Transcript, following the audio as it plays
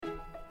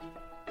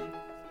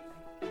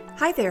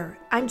Hi there,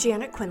 I'm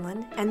Janet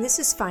Quinlan, and this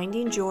is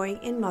Finding Joy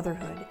in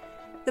Motherhood,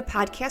 the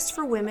podcast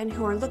for women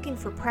who are looking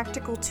for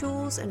practical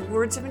tools and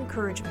words of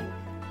encouragement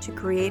to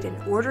create an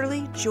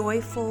orderly,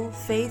 joyful,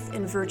 faith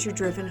and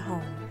virtue-driven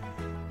home.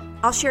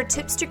 I'll share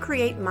tips to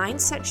create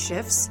mindset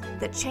shifts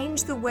that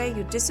change the way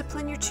you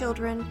discipline your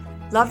children,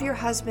 love your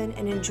husband,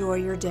 and enjoy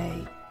your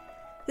day.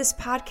 This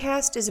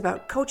podcast is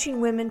about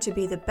coaching women to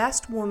be the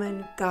best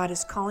woman God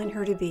is calling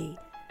her to be.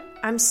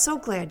 I'm so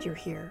glad you're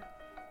here.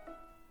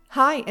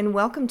 Hi, and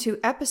welcome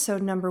to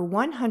episode number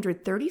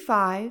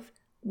 135,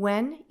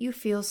 When You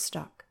Feel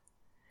Stuck.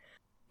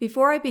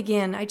 Before I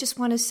begin, I just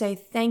want to say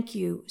thank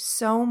you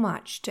so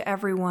much to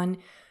everyone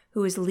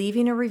who is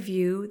leaving a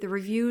review. The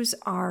reviews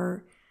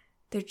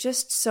they're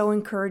just so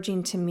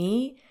encouraging to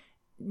me,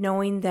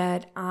 knowing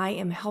that I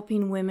am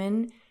helping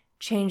women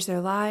change their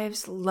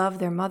lives, love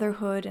their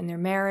motherhood and their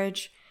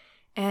marriage.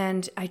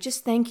 And I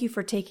just thank you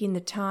for taking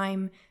the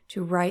time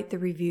to write the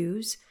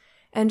reviews.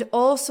 And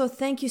also,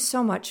 thank you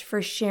so much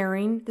for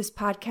sharing this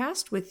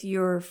podcast with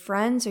your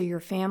friends or your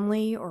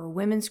family or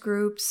women's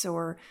groups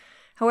or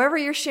however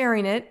you're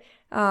sharing it.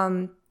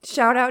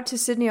 Shout out to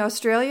Sydney,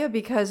 Australia,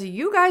 because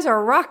you guys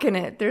are rocking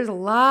it. There's a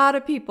lot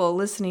of people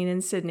listening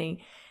in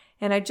Sydney.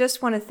 And I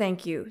just want to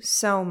thank you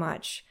so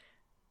much.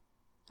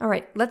 All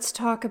right, let's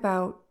talk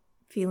about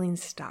feeling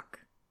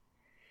stuck.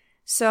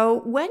 So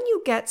when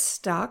you get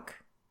stuck,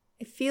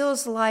 it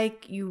feels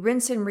like you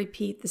rinse and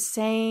repeat the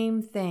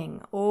same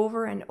thing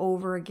over and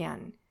over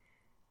again.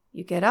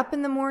 You get up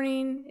in the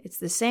morning, it's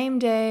the same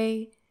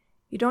day.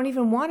 You don't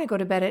even want to go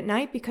to bed at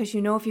night because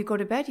you know if you go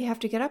to bed, you have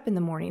to get up in the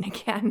morning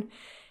again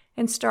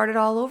and start it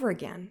all over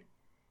again.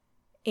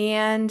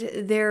 And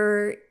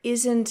there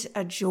isn't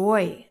a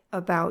joy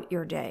about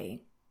your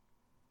day.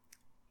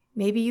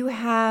 Maybe you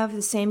have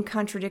the same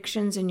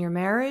contradictions in your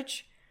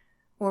marriage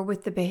or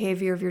with the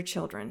behavior of your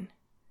children.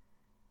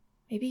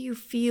 Maybe you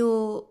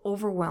feel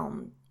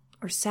overwhelmed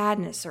or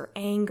sadness or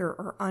anger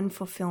or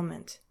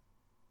unfulfillment.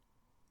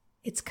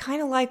 It's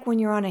kind of like when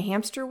you're on a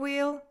hamster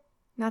wheel.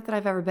 Not that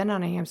I've ever been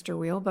on a hamster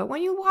wheel, but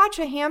when you watch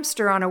a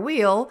hamster on a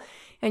wheel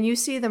and you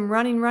see them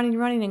running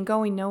and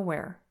going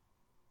nowhere.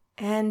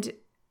 And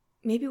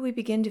maybe we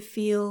begin to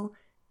feel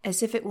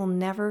as if it will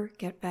never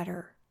get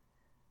better.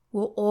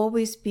 We'll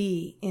always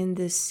be in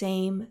this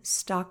same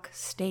stuck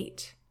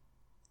state.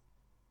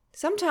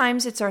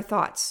 Sometimes it's our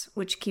thoughts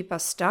which keep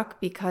us stuck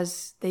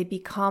because they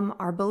become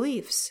our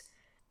beliefs.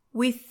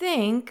 We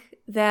think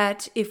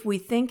that if we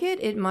think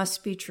it, it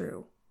must be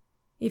true.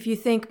 If you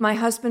think my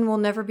husband will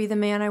never be the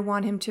man I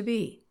want him to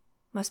be,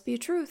 must be a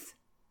truth.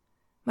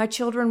 My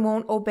children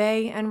won't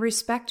obey and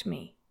respect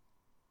me.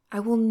 I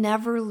will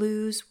never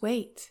lose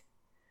weight.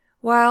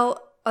 While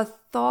a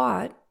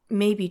thought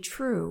may be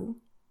true,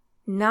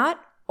 not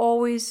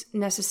always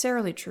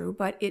necessarily true,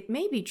 but it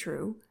may be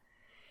true.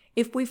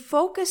 If we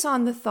focus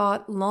on the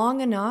thought long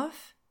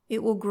enough,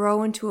 it will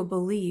grow into a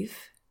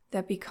belief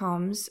that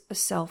becomes a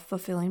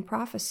self-fulfilling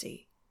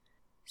prophecy.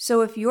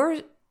 So if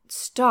you're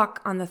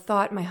stuck on the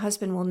thought, my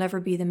husband will never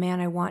be the man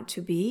I want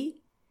to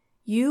be,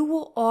 you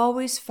will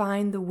always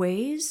find the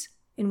ways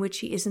in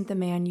which he isn't the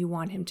man you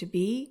want him to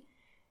be,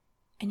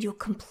 and you'll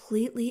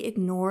completely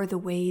ignore the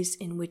ways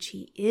in which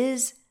he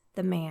is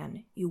the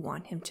man you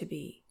want him to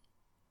be.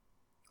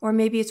 Or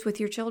maybe it's with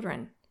your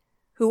children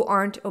who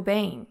aren't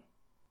obeying.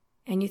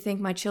 And you think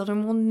my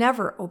children will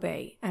never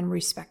obey and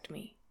respect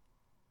me.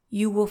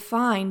 You will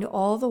find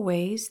all the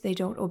ways they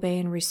don't obey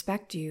and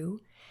respect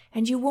you,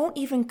 and you won't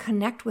even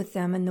connect with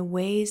them in the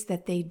ways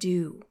that they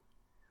do,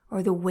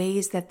 or the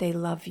ways that they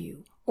love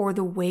you, or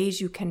the ways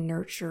you can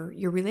nurture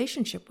your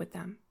relationship with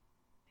them.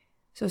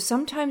 So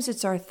sometimes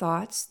it's our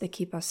thoughts that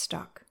keep us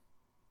stuck.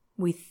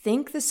 We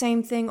think the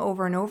same thing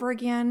over and over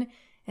again,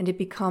 and it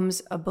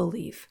becomes a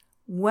belief,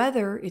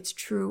 whether it's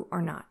true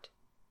or not.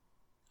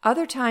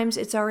 Other times,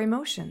 it's our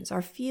emotions,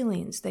 our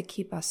feelings that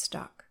keep us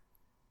stuck.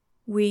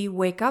 We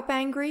wake up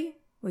angry,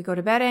 we go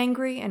to bed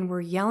angry, and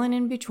we're yelling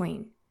in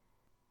between.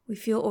 We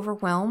feel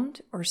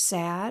overwhelmed or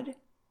sad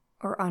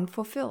or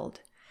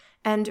unfulfilled.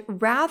 And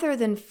rather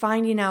than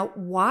finding out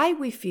why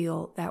we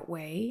feel that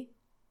way,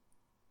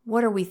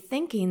 what are we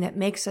thinking that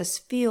makes us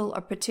feel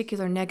a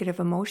particular negative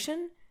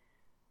emotion?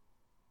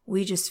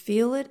 We just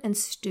feel it and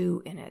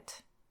stew in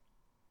it.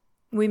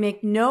 We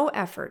make no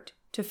effort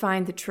to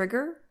find the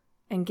trigger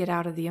and get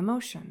out of the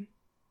emotion.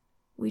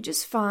 We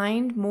just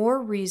find more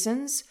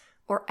reasons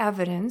or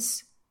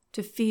evidence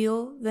to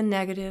feel the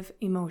negative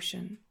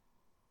emotion.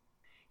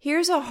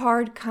 Here's a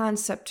hard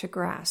concept to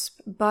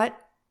grasp, but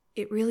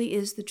it really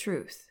is the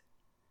truth.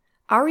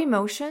 Our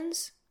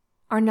emotions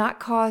are not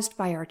caused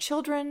by our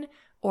children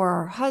or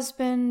our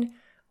husband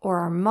or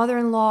our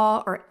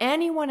mother-in-law or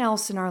anyone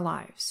else in our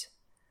lives.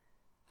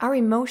 Our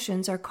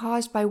emotions are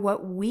caused by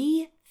what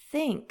we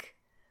think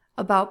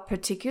about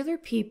particular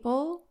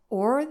people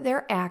or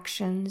their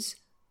actions,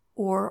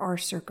 or our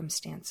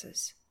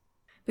circumstances.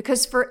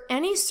 Because for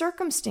any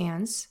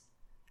circumstance,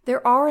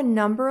 there are a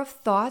number of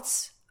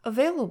thoughts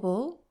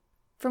available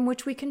from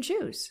which we can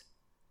choose.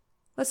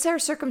 Let's say our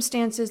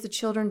circumstance is the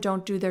children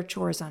don't do their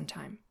chores on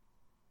time.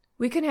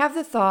 We can have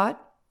the thought,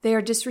 they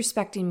are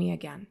disrespecting me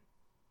again.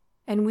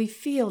 And we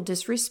feel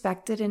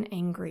disrespected and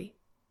angry.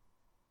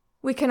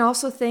 We can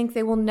also think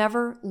they will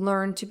never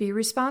learn to be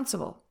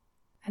responsible,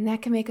 and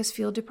that can make us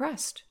feel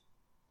depressed.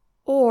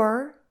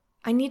 Or,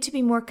 I need to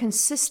be more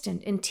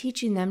consistent in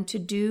teaching them to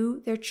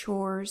do their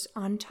chores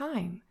on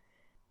time.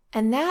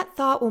 And that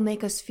thought will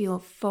make us feel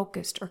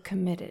focused or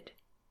committed.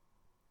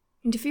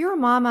 And if you're a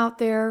mom out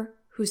there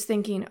who's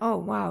thinking, oh,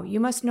 wow, you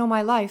must know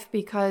my life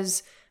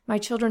because my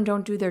children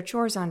don't do their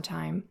chores on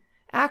time,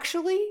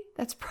 actually,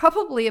 that's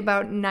probably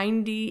about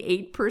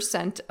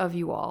 98% of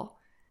you all.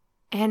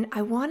 And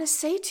I want to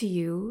say to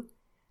you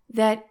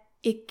that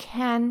it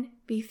can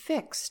be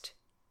fixed,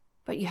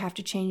 but you have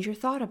to change your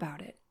thought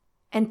about it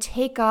and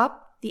take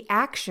up the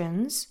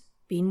actions,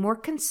 being more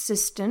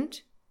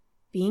consistent,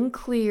 being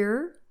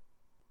clear,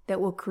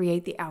 that will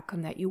create the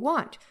outcome that you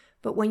want.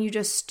 But when you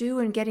just stew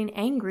and getting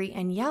angry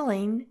and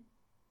yelling,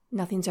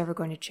 nothing's ever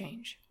going to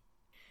change.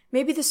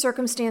 Maybe the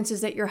circumstance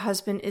is that your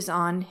husband is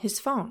on his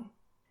phone.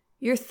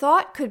 Your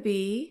thought could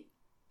be,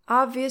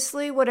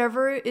 obviously,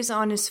 whatever is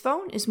on his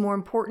phone is more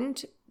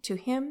important to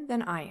him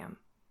than I am.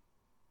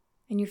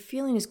 And your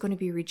feeling is going to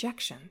be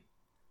rejection.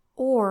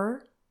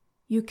 Or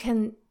you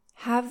can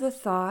have the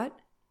thought,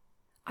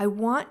 I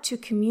want to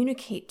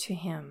communicate to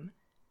him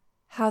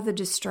how the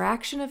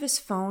distraction of his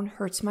phone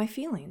hurts my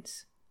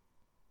feelings.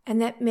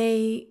 And that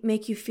may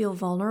make you feel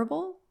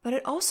vulnerable, but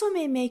it also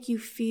may make you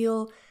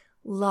feel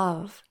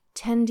love,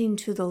 tending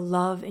to the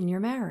love in your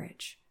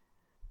marriage,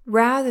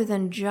 rather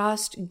than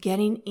just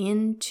getting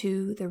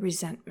into the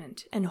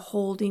resentment and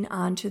holding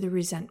on to the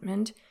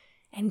resentment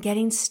and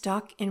getting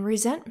stuck in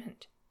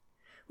resentment.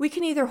 We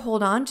can either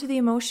hold on to the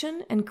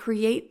emotion and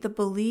create the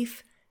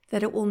belief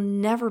that it will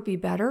never be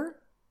better,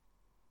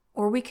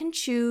 or we can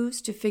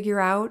choose to figure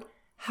out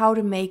how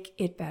to make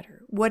it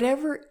better.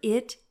 Whatever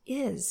it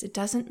is, it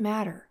doesn't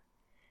matter.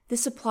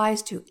 This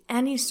applies to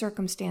any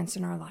circumstance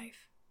in our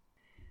life.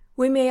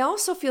 We may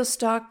also feel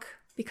stuck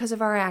because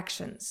of our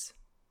actions,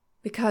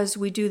 because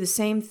we do the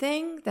same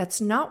thing that's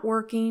not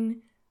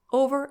working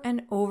over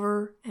and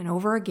over and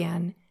over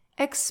again,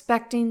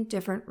 expecting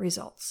different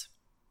results.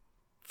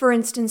 For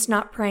instance,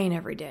 not praying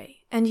every day,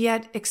 and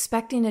yet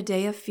expecting a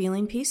day of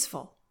feeling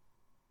peaceful.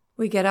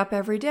 We get up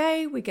every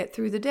day, we get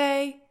through the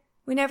day,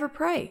 we never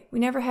pray, we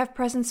never have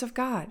presence of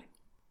God.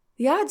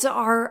 The odds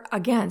are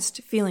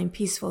against feeling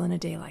peaceful in a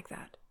day like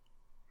that.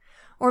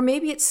 Or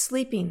maybe it's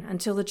sleeping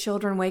until the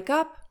children wake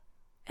up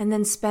and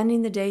then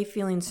spending the day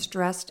feeling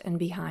stressed and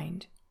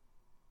behind.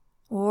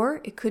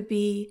 Or it could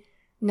be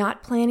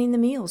not planning the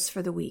meals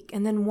for the week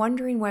and then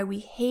wondering why we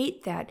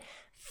hate that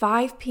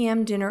 5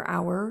 p.m. dinner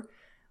hour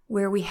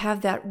where we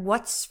have that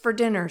what's for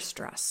dinner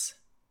stress.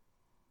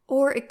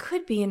 Or it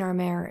could be in our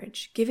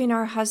marriage, giving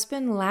our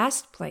husband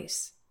last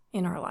place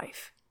in our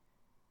life,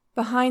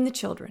 behind the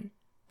children,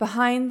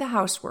 behind the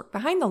housework,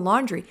 behind the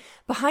laundry,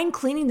 behind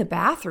cleaning the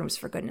bathrooms,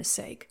 for goodness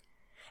sake.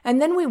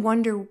 And then we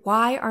wonder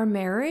why our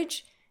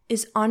marriage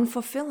is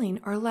unfulfilling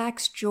or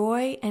lacks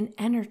joy and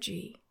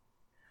energy.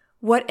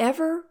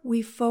 Whatever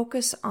we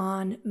focus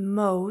on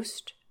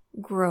most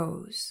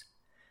grows.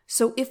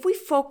 So if we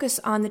focus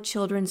on the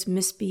children's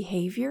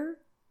misbehavior,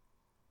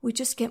 we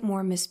just get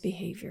more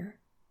misbehavior.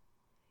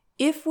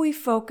 If we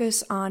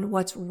focus on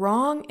what's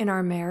wrong in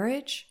our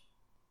marriage,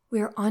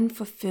 we are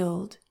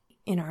unfulfilled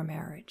in our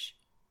marriage.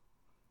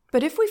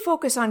 But if we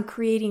focus on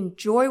creating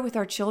joy with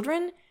our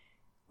children,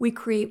 we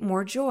create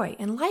more joy.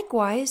 And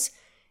likewise,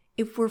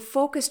 if we're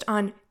focused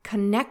on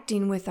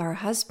connecting with our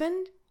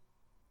husband,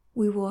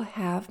 we will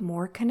have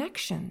more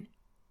connection.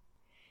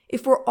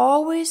 If we're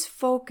always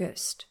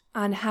focused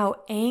on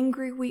how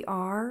angry we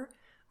are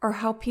or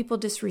how people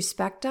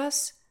disrespect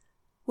us,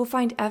 we'll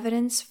find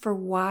evidence for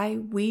why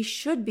we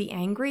should be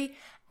angry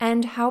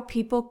and how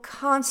people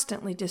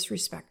constantly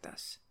disrespect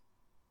us.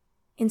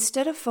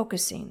 Instead of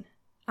focusing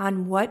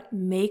on what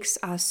makes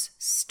us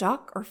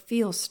stuck or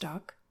feel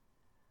stuck,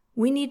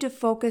 we need to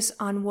focus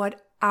on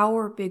what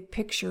our big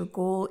picture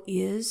goal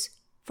is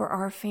for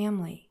our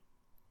family.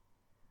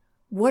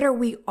 What are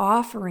we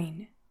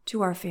offering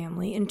to our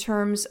family in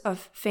terms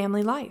of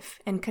family life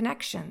and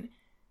connection?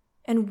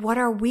 And what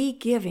are we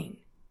giving?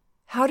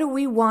 How do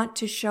we want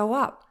to show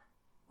up?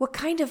 What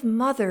kind of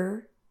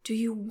mother do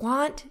you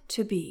want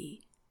to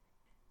be?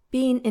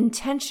 Being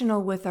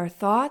intentional with our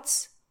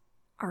thoughts,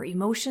 our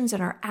emotions,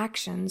 and our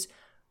actions,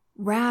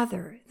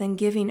 rather than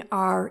giving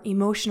our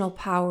emotional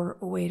power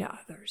away to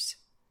others.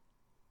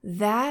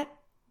 That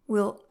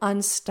will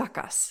unstuck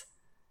us.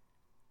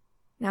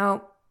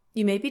 Now,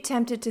 you may be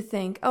tempted to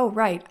think, oh,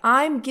 right,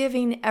 I'm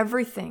giving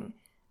everything.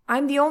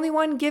 I'm the only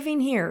one giving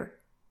here.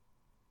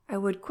 I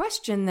would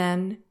question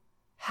then,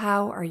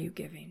 how are you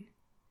giving?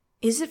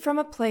 Is it from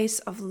a place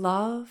of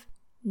love,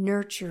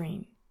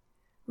 nurturing,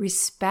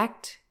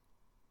 respect,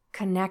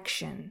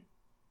 connection,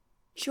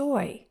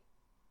 joy,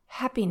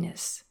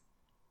 happiness,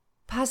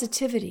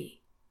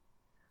 positivity?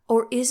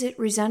 Or is it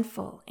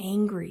resentful,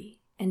 angry,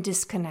 and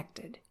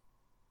disconnected?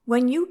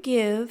 When you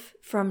give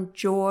from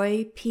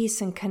joy,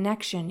 peace, and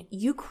connection,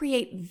 you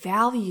create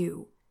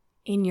value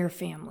in your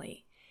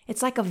family.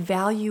 It's like a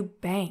value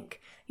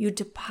bank. You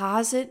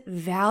deposit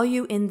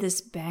value in this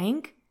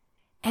bank,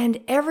 and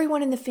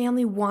everyone in the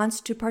family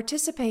wants to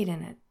participate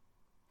in it.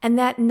 And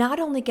that not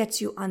only gets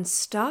you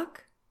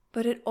unstuck,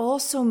 but it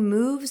also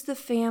moves the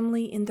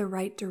family in the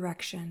right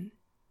direction.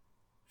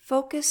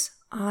 Focus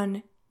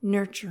on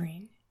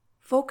nurturing.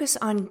 Focus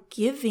on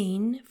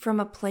giving from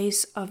a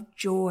place of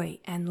joy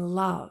and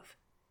love.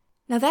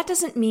 Now, that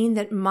doesn't mean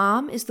that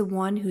mom is the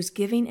one who's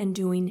giving and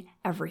doing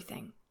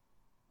everything.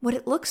 What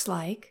it looks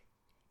like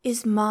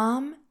is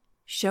mom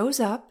shows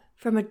up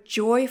from a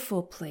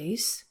joyful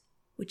place,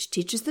 which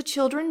teaches the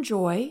children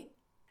joy.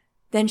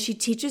 Then she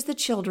teaches the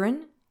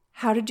children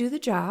how to do the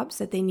jobs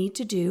that they need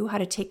to do, how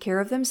to take care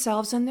of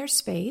themselves and their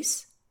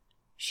space.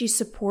 She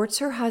supports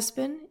her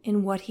husband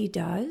in what he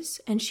does,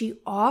 and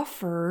she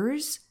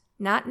offers,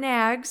 not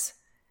nags,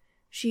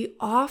 she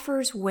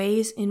offers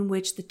ways in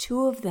which the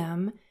two of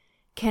them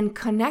can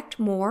connect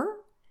more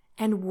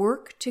and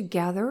work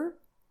together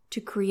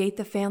to create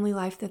the family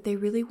life that they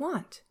really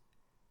want.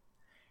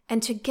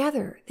 And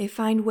together they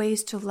find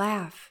ways to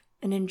laugh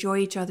and enjoy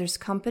each other's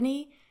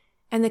company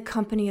and the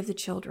company of the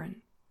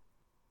children.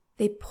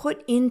 They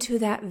put into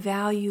that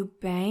value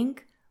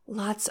bank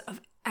lots of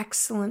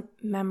excellent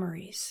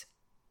memories.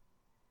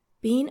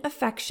 Being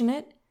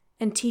affectionate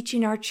and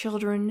teaching our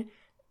children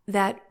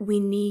that we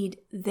need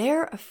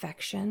their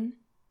affection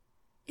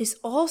is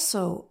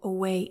also a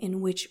way in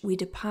which we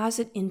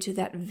deposit into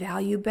that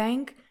value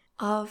bank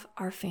of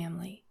our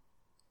family.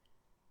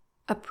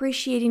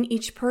 Appreciating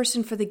each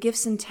person for the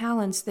gifts and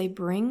talents they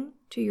bring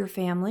to your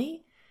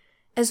family,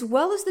 as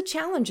well as the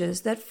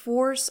challenges that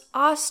force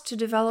us to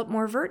develop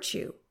more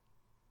virtue.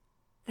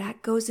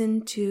 That goes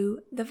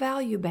into the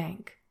value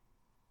bank.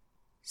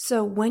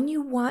 So when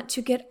you want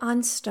to get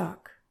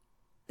unstuck,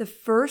 the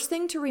first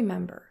thing to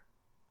remember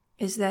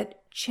is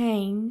that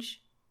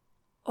change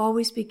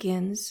always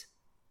begins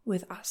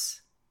with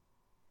us.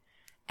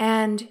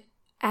 And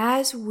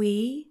as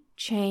we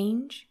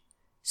change,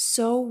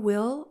 so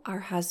will our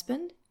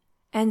husband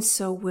and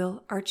so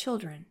will our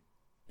children,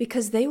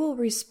 because they will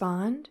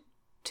respond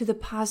to the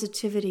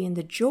positivity and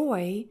the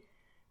joy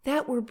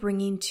that we're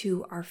bringing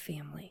to our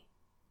family.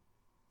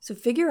 So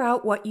figure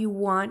out what you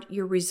want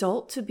your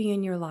result to be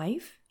in your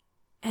life,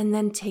 and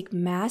then take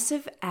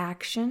massive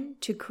action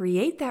to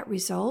create that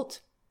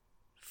result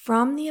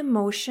from the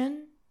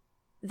emotion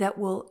that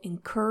will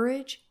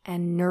encourage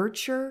and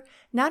nurture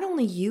not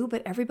only you,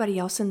 but everybody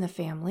else in the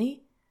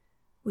family,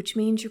 which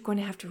means you're going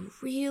to have to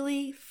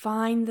really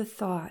find the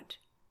thought.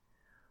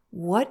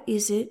 What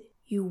is it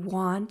you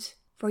want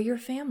for your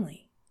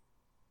family?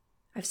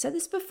 I've said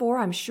this before,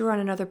 I'm sure, on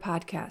another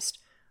podcast.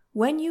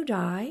 When you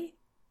die,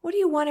 what do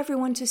you want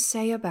everyone to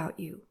say about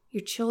you,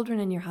 your children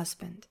and your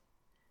husband?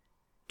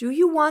 Do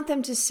you want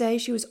them to say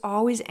she was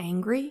always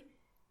angry?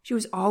 She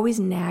was always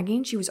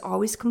nagging? She was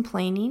always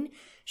complaining?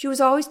 She was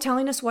always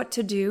telling us what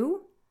to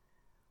do?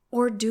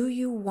 Or do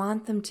you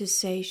want them to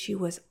say she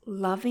was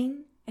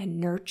loving and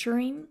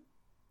nurturing?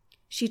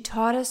 She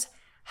taught us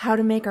how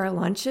to make our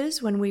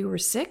lunches when we were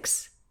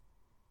 6.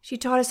 She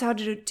taught us how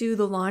to do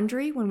the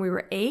laundry when we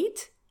were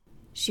 8.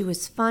 She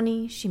was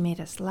funny. She made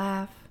us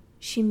laugh.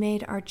 She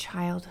made our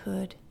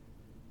childhood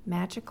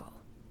magical.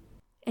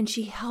 And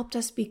she helped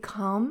us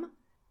become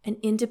an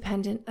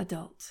independent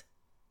adult.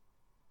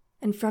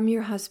 And from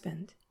your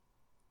husband,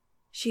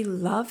 she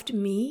loved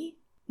me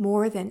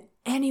more than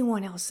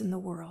anyone else in the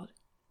world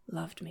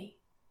loved me.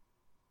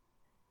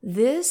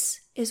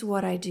 This is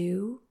what I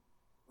do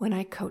when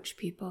I coach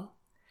people.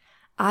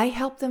 I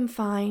help them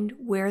find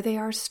where they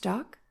are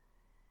stuck,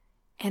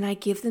 and I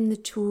give them the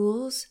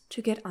tools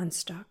to get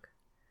unstuck.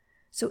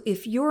 So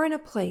if you're in a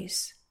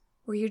place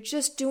where you're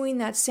just doing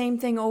that same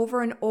thing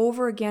over and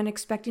over again,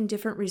 expecting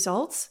different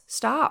results,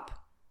 stop.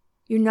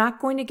 You're not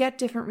going to get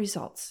different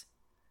results.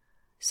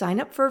 Sign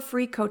up for a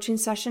free coaching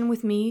session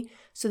with me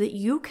so that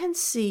you can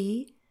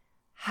see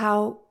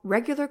how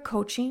regular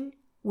coaching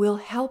will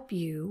help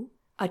you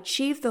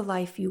achieve the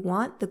life you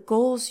want, the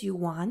goals you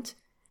want,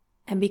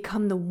 and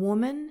become the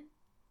woman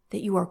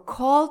that you are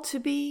called to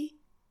be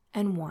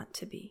and want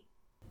to be.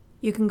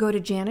 You can go to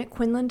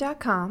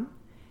janetquinlan.com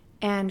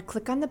and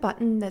click on the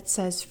button that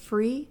says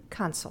Free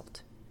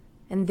Consult.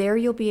 And there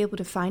you'll be able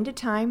to find a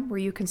time where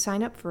you can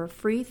sign up for a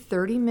free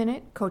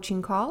 30-minute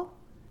coaching call,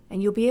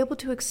 and you'll be able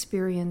to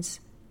experience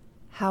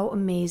how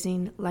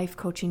amazing life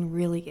coaching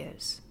really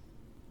is.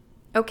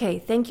 Okay,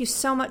 thank you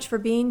so much for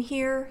being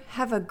here.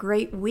 Have a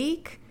great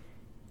week.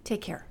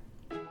 Take care.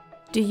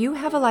 Do you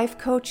have a life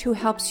coach who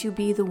helps you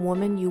be the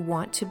woman you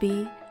want to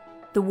be,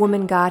 the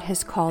woman God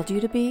has called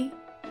you to be?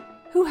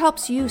 Who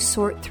helps you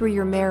sort through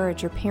your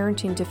marriage or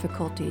parenting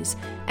difficulties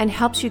and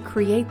helps you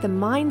create the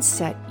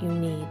mindset you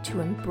need to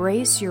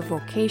embrace your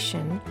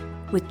vocation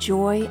with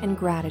joy and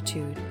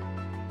gratitude?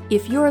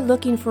 If you're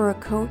looking for a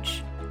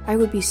coach, I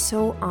would be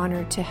so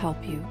honored to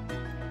help you.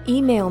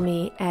 Email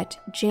me at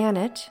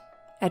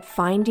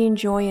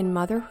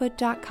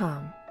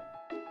janet@findingjoyinmotherhood.com.